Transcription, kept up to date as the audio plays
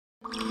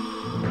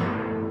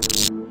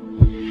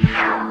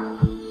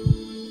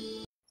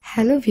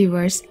Hello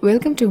viewers,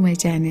 welcome to my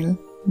channel.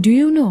 Do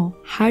you know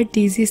heart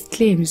disease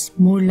claims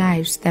more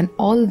lives than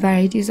all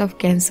varieties of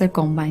cancer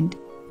combined?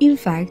 In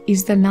fact,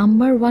 it's the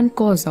 #1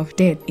 cause of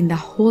death in the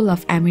whole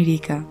of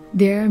America.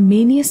 There are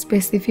many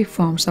specific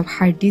forms of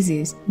heart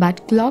disease,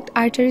 but clogged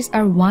arteries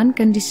are one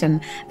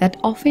condition that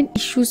often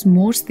issues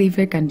more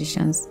severe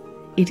conditions.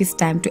 It is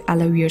time to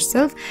allow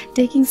yourself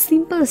taking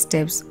simple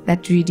steps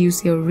that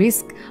reduce your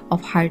risk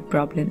of heart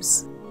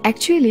problems.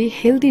 Actually,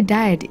 healthy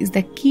diet is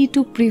the key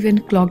to prevent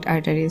clogged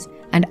arteries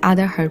and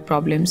other heart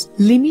problems.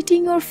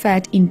 Limiting your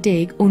fat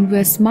intake would be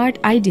a smart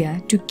idea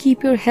to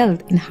keep your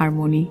health in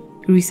harmony.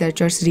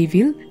 Researchers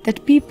reveal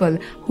that people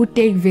who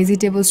take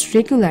vegetables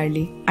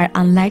regularly are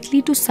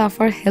unlikely to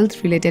suffer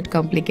health-related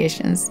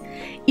complications.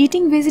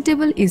 Eating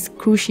vegetables is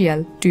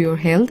crucial to your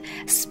health,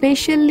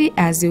 especially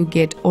as you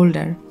get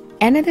older.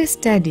 Another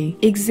study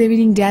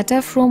examining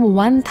data from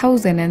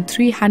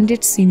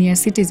 1,300 senior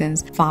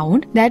citizens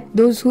found that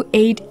those who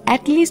ate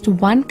at least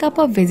 1 cup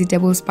of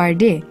vegetables per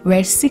day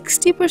were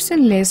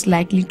 60% less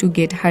likely to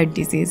get heart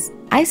disease.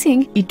 I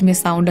think it may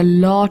sound a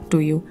lot to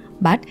you,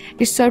 but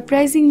it's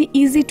surprisingly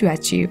easy to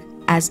achieve,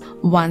 as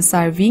 1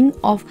 serving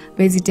of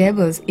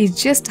vegetables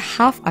is just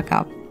half a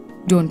cup.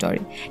 Don't worry,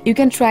 you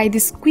can try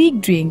this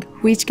quick drink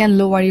which can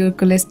lower your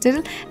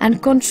cholesterol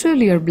and control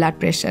your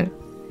blood pressure.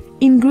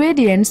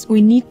 Ingredients we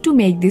need to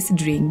make this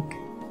drink: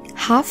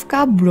 ½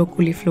 cup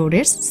broccoli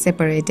florets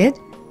separated,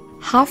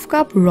 ½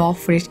 cup raw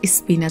fresh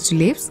spinach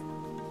leaves,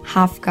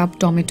 ½ cup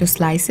tomato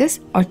slices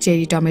or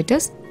cherry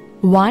tomatoes,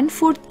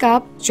 1/4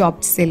 cup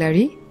chopped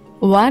celery,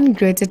 1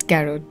 grated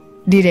carrot.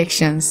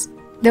 Directions: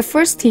 the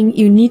first thing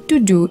you need to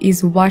do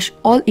is wash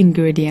all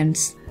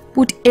ingredients.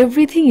 Put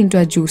everything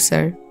into a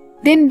juicer.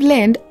 Then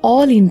blend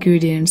all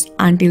ingredients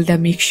until the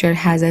mixture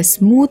has a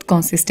smooth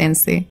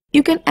consistency.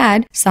 You can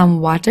add some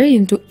water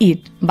into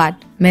it,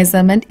 but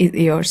measurement is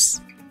yours.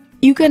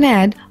 You can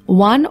add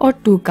 1 or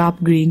 2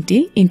 cup green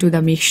tea into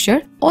the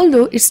mixture,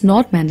 although it's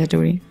not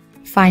mandatory.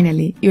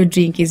 Finally, your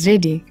drink is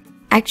ready.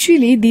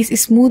 Actually, this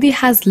smoothie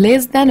has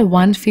less than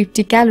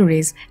 150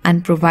 calories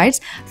and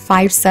provides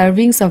 5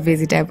 servings of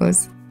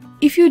vegetables.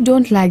 If you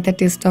don't like the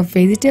taste of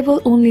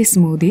vegetable-only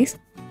smoothies,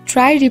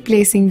 try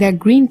replacing the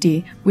green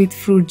tea with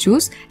fruit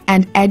juice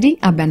and adding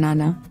a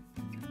banana.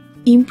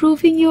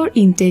 Improving your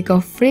intake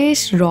of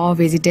fresh raw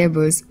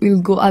vegetables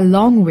will go a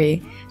long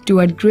way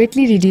toward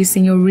greatly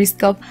reducing your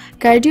risk of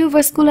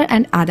cardiovascular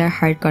and other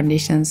heart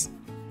conditions.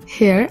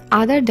 Here,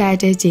 other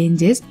dietary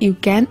changes you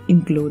can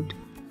include.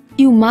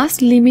 You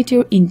must limit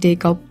your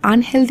intake of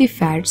unhealthy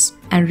fats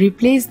and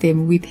replace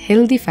them with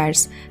healthy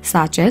fats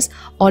such as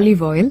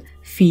olive oil,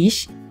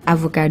 fish,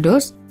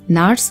 avocados,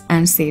 nuts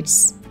and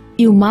seeds.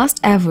 You must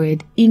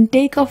avoid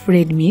intake of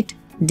red meat,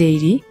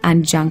 dairy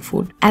and junk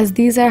food, as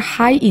these are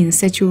high in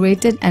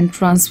saturated and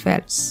trans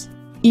fats.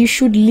 You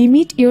should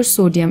limit your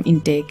sodium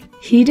intake.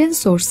 Hidden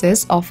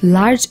sources of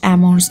large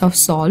amounts of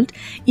salt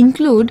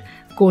include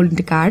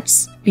cold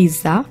cuts,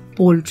 pizza,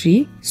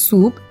 poultry,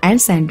 soup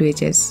and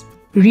sandwiches.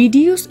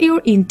 Reduce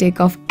your intake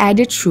of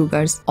added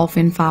sugars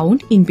often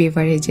found in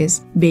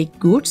beverages, baked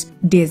goods,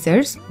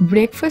 desserts,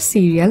 breakfast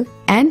cereal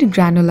and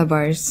granola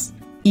bars.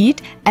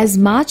 Eat as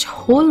much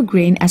whole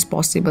grain as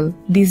possible.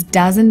 This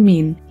doesn't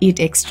mean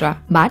eat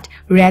extra, but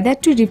rather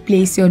to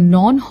replace your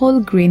non-whole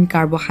grain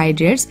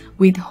carbohydrates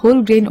with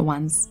whole grain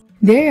ones.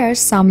 There are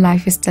some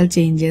lifestyle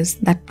changes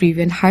that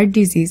prevent heart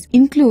disease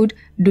include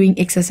doing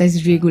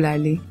exercise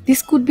regularly.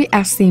 This could be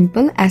as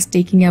simple as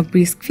taking a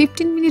brisk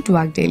 15-minute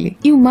walk daily.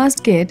 You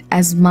must get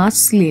as much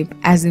sleep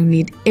as you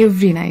need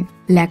every night.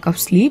 Lack of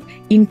sleep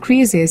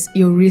increases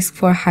your risk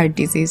for heart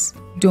disease.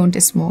 Don't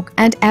smoke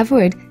and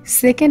avoid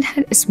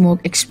secondhand smoke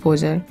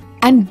exposure.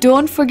 And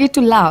don't forget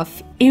to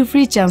laugh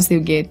every chance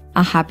you get.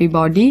 A happy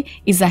body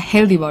is a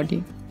healthy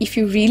body. If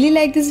you really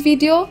like this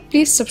video,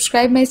 please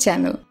subscribe my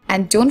channel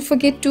and don't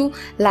forget to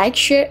like,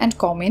 share and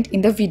comment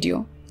in the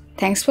video.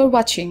 Thanks for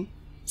watching.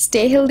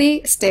 Stay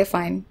healthy, stay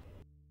fine.